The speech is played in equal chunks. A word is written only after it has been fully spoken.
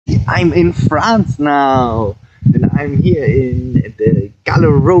I'm in France now, and I'm here in the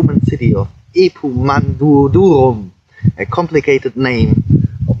Gallo-Roman city of Epomandoudurum, a complicated name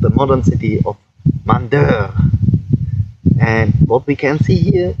of the modern city of Mandeure. And what we can see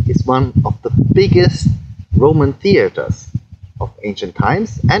here is one of the biggest Roman theaters of ancient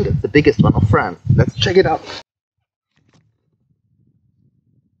times, and it's the biggest one of France. Let's check it out.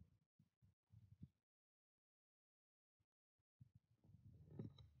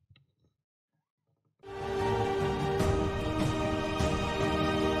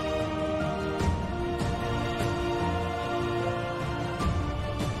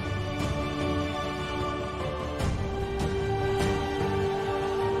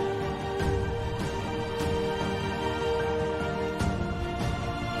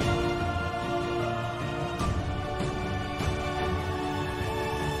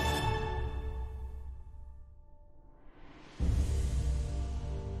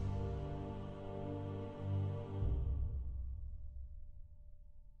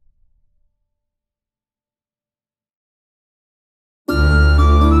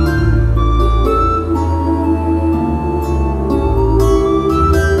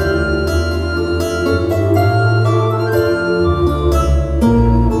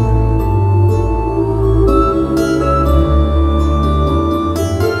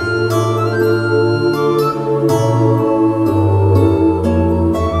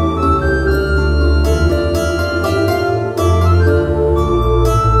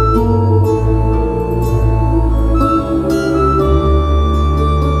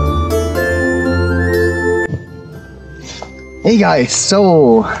 Hey guys,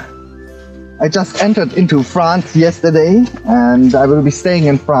 so I just entered into France yesterday and I will be staying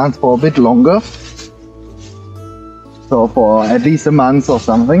in France for a bit longer, so for at least a month or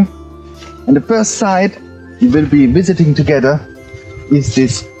something. And the first site we will be visiting together is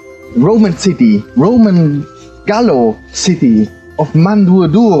this Roman city, Roman Gallo city of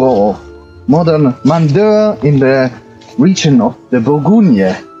Mandeure, modern Mandeure in the region of the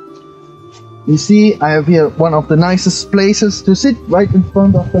Bourgogne. You see, I have here one of the nicest places to sit right in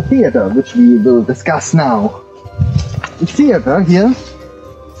front of the theater, which we will discuss now. The theater here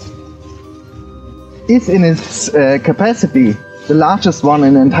is in its capacity the largest one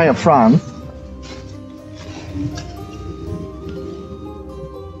in entire France.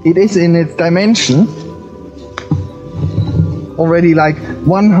 It is in its dimension already like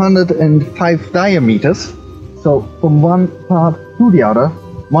 105 diameters, so from one part to the other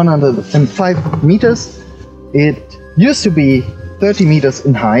 105 meters. It used to be 30 meters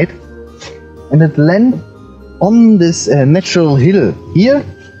in height, and it landed on this natural hill here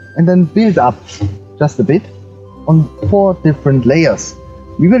and then built up just a bit on 4 different layers.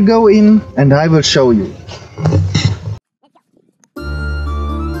 We will go in and I will show you.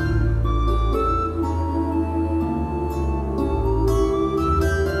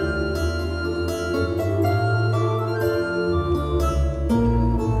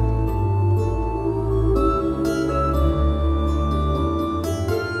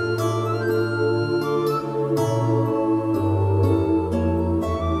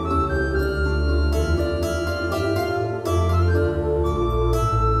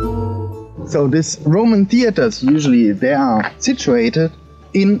 So these Roman theaters, usually they are situated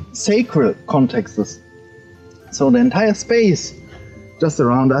in sacred contexts. So the entire space just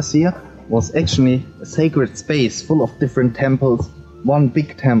around us here was actually a sacred space full of different temples, one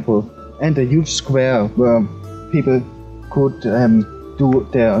big temple and a huge square where people could do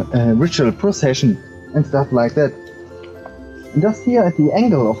their ritual procession and stuff like that. And just here at the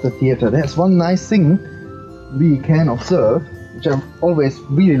angle of the theater there's one nice thing we can observe, which I always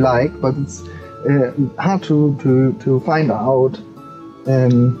really like, but it's hard to find out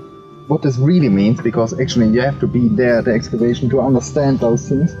what this really means, because actually you have to be there at the excavation to understand those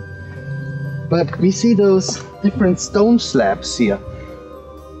things. But we see those different stone slabs here.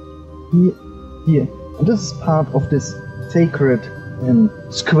 Here. And this is part of this sacred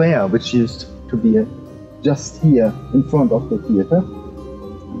square which used to be just here in front of the theater.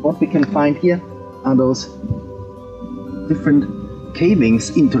 What we can find here are those different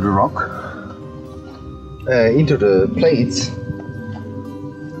cavings into the rock, into the plates,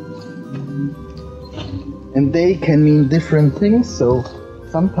 and they can mean different things. So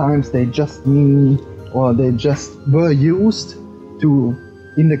sometimes they just mean, or they just were used to,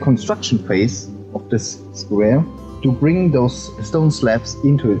 in the construction phase of this square, to bring those stone slabs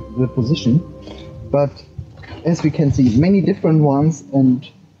into the position. But as we can see, many different ones, and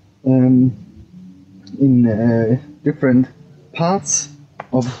in different parts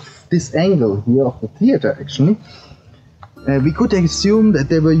of this angle here of the theater actually. we could assume that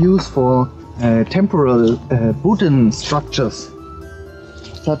they were used for temporal wooden structures,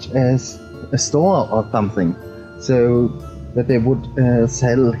 such as a store or something, so that they would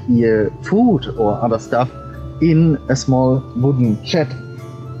sell here food or other stuff in a small wooden shed.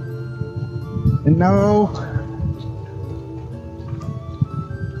 And now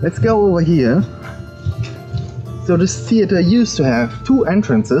let's go over here. So this theater used to have two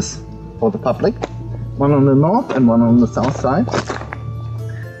entrances for the public, one on the north and one on the south side.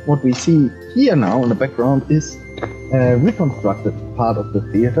 What we see here now in the background is a reconstructed part of the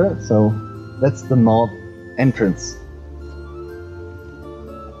theater, so that's the north entrance.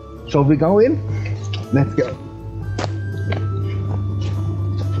 Shall we go in? Let's go.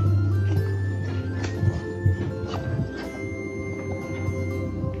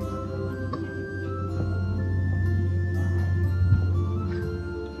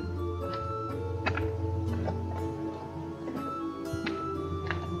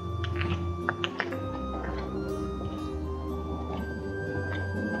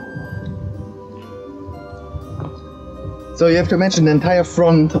 So you have to imagine the entire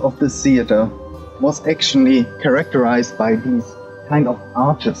front of this theater was actually characterized by these kind of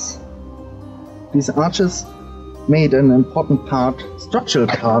arches. These arches made an important part, structural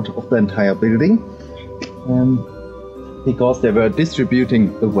part of the entire building, because they were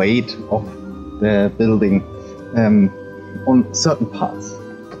distributing the weight of the building on certain parts.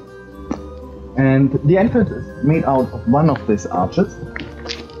 And the entrance is made out of one of these arches.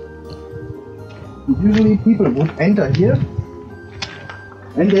 Usually people would enter here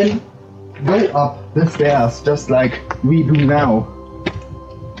and then go up the stairs just like we do now.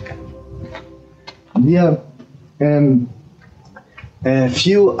 Here a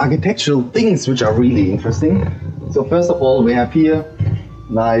few architectural things which are really interesting. So first of all, we have here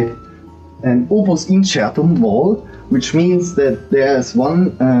like an opus incertum wall, which means that there's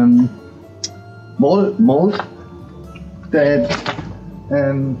one wall mold that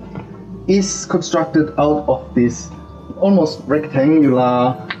is constructed out of this almost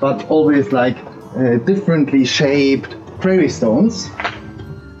rectangular but always like differently shaped prairie stones,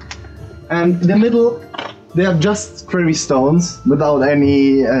 and in the middle they are just prairie stones without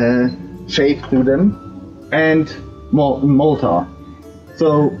any shape to them, and mortar.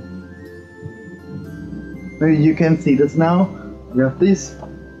 So you can see this now. We have this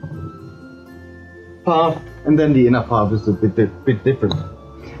part, and then the inner part is a bit different.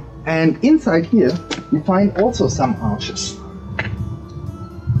 And inside here, we find also some arches.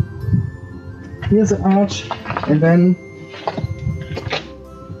 Here's an arch, and then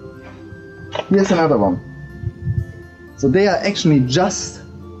here's another one. So they are actually just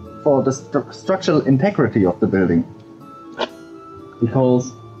for the structural integrity of the building.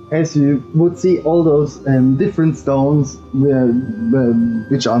 Because as you would see, all those different stones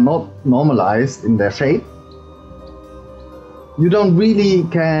which are not normalized in their shape, you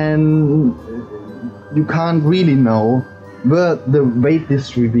can't really know where the weight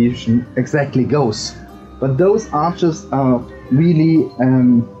distribution exactly goes. But those arches are really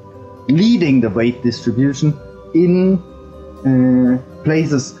leading the weight distribution in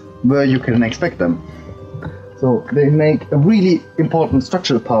places where you can expect them. So they make a really important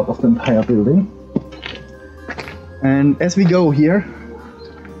structural part of the entire building. And as we go here,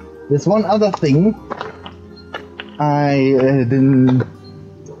 there's one other thing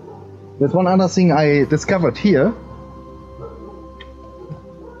There's one other thing I discovered here.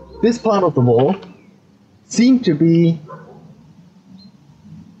 This part of the wall seemed to be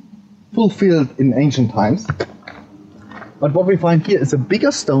fulfilled in ancient times. But what we find here is a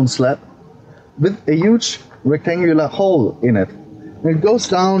bigger stone slab with a huge rectangular hole in it. And it goes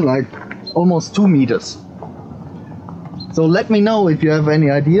down like almost 2 meters. So let me know if you have any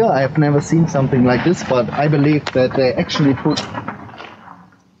idea. I have never seen something like this, but I believe that they actually put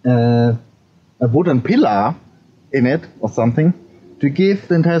a wooden pillar in it or something to give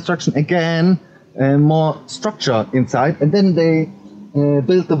the entire structure again more structure inside, and then they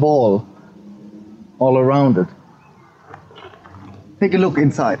built the wall all around it. Take a look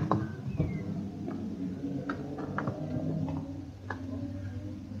inside.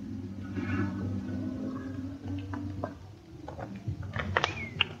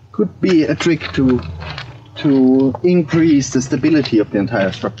 Could be a trick to increase the stability of the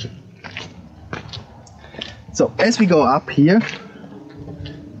entire structure. So as we go up here,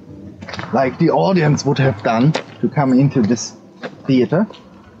 like the audience would have done to come into this theater,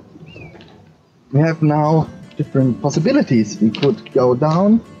 we have now different possibilities. We could go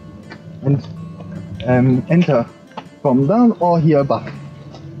down and enter from down or here above.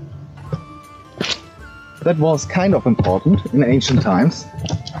 that was kind of important in ancient times,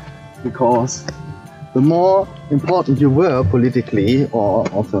 because the more important you were politically or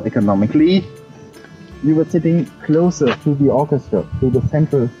also economically, you were sitting closer to the orchestra, to the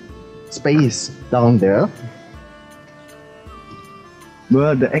central space down there,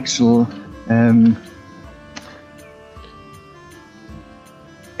 where the actual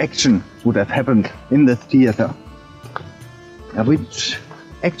action would have happened in the theater. Which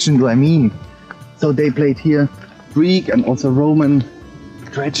action do I mean? So they played here Greek and also Roman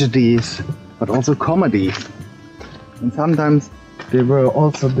tragedies, but also comedies. And sometimes they were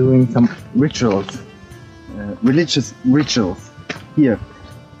also doing some rituals, religious rituals, here,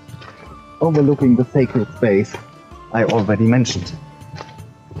 overlooking the sacred space I already mentioned.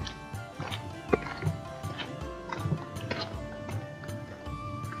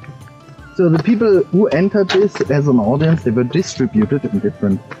 So the people who entered this as an audience, they were distributed in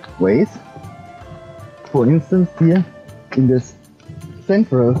different ways. For instance, here in this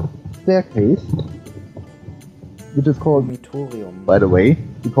central staircase, which is called Mandeure, by the way,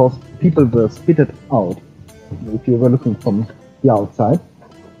 because people were spitted out if you were looking from the outside.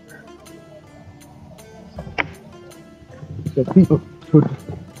 So people could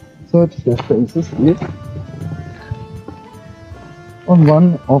search their faces here on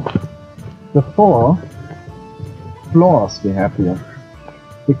one of the 4 floors we have here.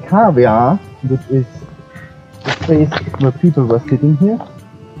 The cavea, which is the space where people were sitting here,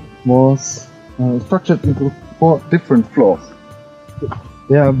 was structured into 4 different floors.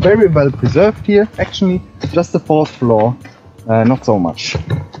 They are very well preserved here, actually. Just the 4th floor, not so much.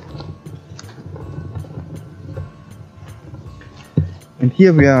 And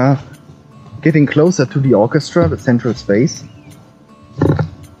here we are getting closer to the orchestra, the central space,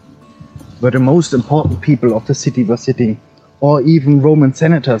 where the most important people of the city were sitting, or even Roman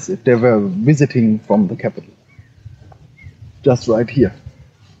senators if they were visiting from the capital. Just right here.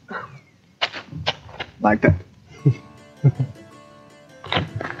 Like that.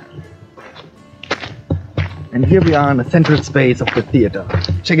 And here we are in the central space of the theater.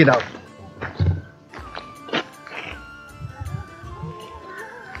 Check it out.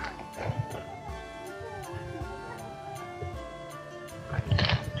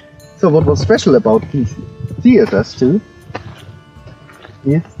 So what was special about these theaters too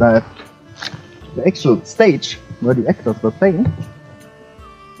is that the actual stage where the actors were playing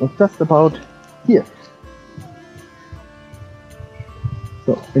was just about here.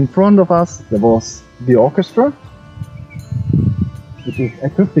 So in front of us there was the orchestra, which is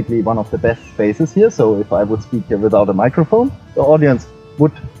acoustically one of the best spaces here, so if I would speak here without a microphone, the audience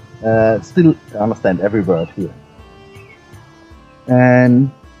would still understand every word here. And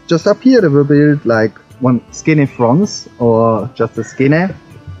just up here they were built like one skinny fronts or just a skinny,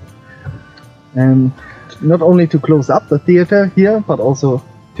 and not only to close up the theater here, but also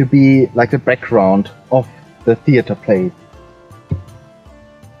to be like the background of the theater play.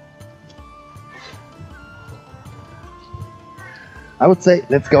 I would say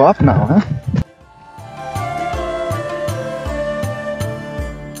let's go up now, huh?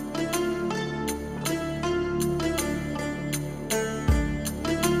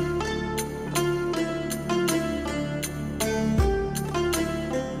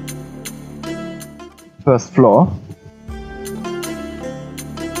 First floor.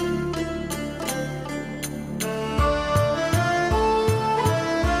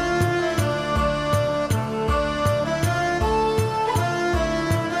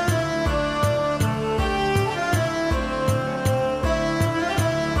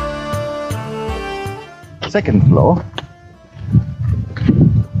 Second floor.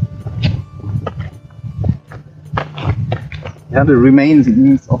 Yeah, the remains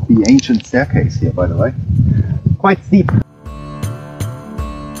of the ancient staircase here, by the way. Quite steep.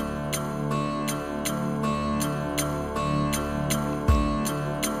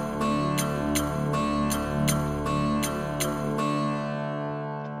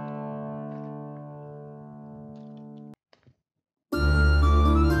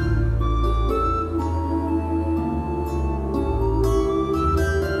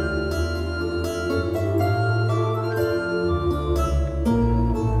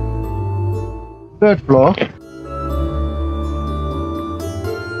 Third floor.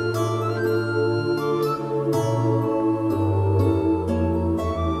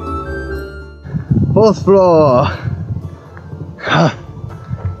 Fourth floor.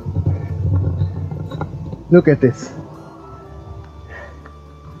 Look at this.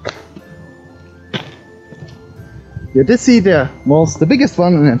 Yeah, this theater was the biggest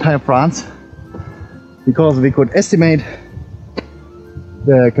one in entire France, because we could estimate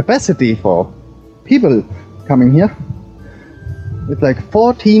the capacity for people coming here. It's like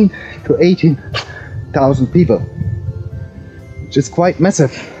 14 to 18,000 people, which is quite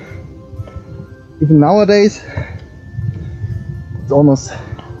massive. Even nowadays, it's almost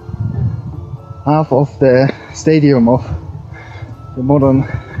half of the stadium of the modern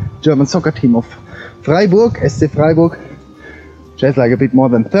German soccer team of Freiburg, SC Freiburg, which has like a bit more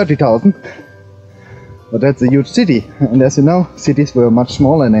than 30,000. But that's a huge city, and as you know, cities were much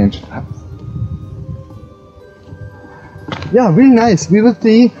smaller in ancient times. Yeah, really nice. We will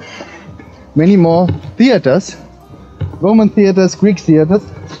see many more theaters, Roman theaters, Greek theaters.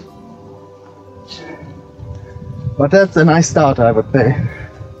 But that's a nice start, I would say.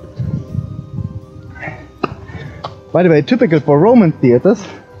 By the way, typical for Roman theaters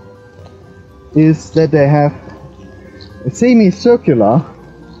is that they have a semicircular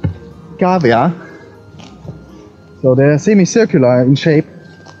cavea. So they are semicircular in shape,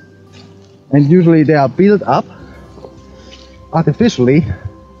 and usually they are built up artificially.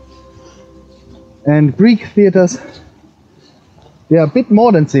 And Greek theaters, they are a bit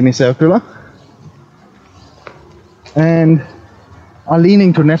more than semicircular and are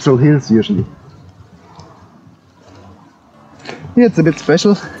leaning to natural hills usually. Here it's a bit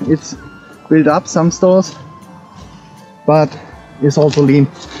special. It's built up, some stores, but it's also leaned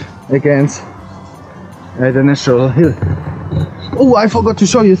against the natural hill. Oh, I forgot to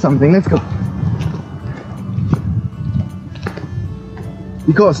show you something. Let's go.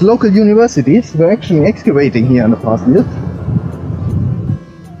 Because local universities were actually excavating here in the past years.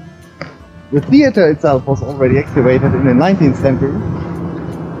 The theater itself was already excavated in the 19th century,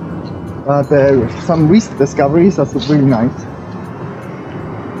 but some recent discoveries are really nice.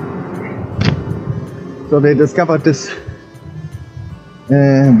 So they discovered this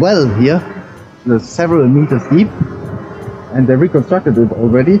well here, that's several meters deep, and they reconstructed it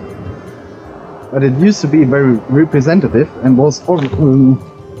already. But it used to be very representative and was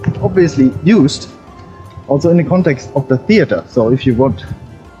obviously used also in the context of the theater. So if you would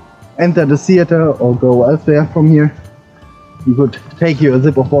enter the theater or go elsewhere from here, you could take a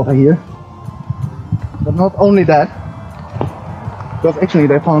sip of water here. But not only that, because actually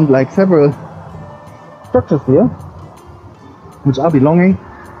they found like several structures here which are belonging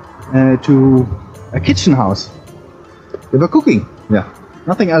to a kitchen house. They were cooking, yeah,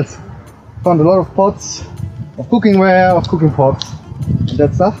 nothing else. Found a lot of pots, of cookware, of cooking pots, and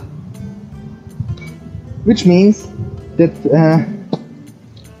that stuff. Which means that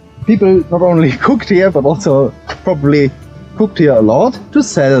people not only cooked here, but also probably cooked here a lot to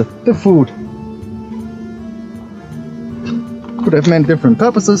sell the food. Could have meant different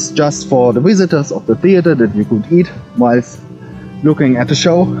purposes, just for the visitors of the theater that you could eat whilst looking at the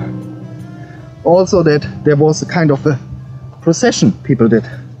show. Also that there was a kind of a procession people did.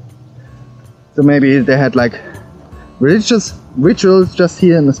 So maybe they had like religious rituals just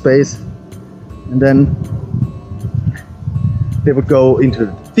here in the space, and then they would go into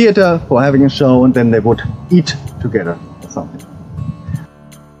the theater for having a show, and then they would eat together or something.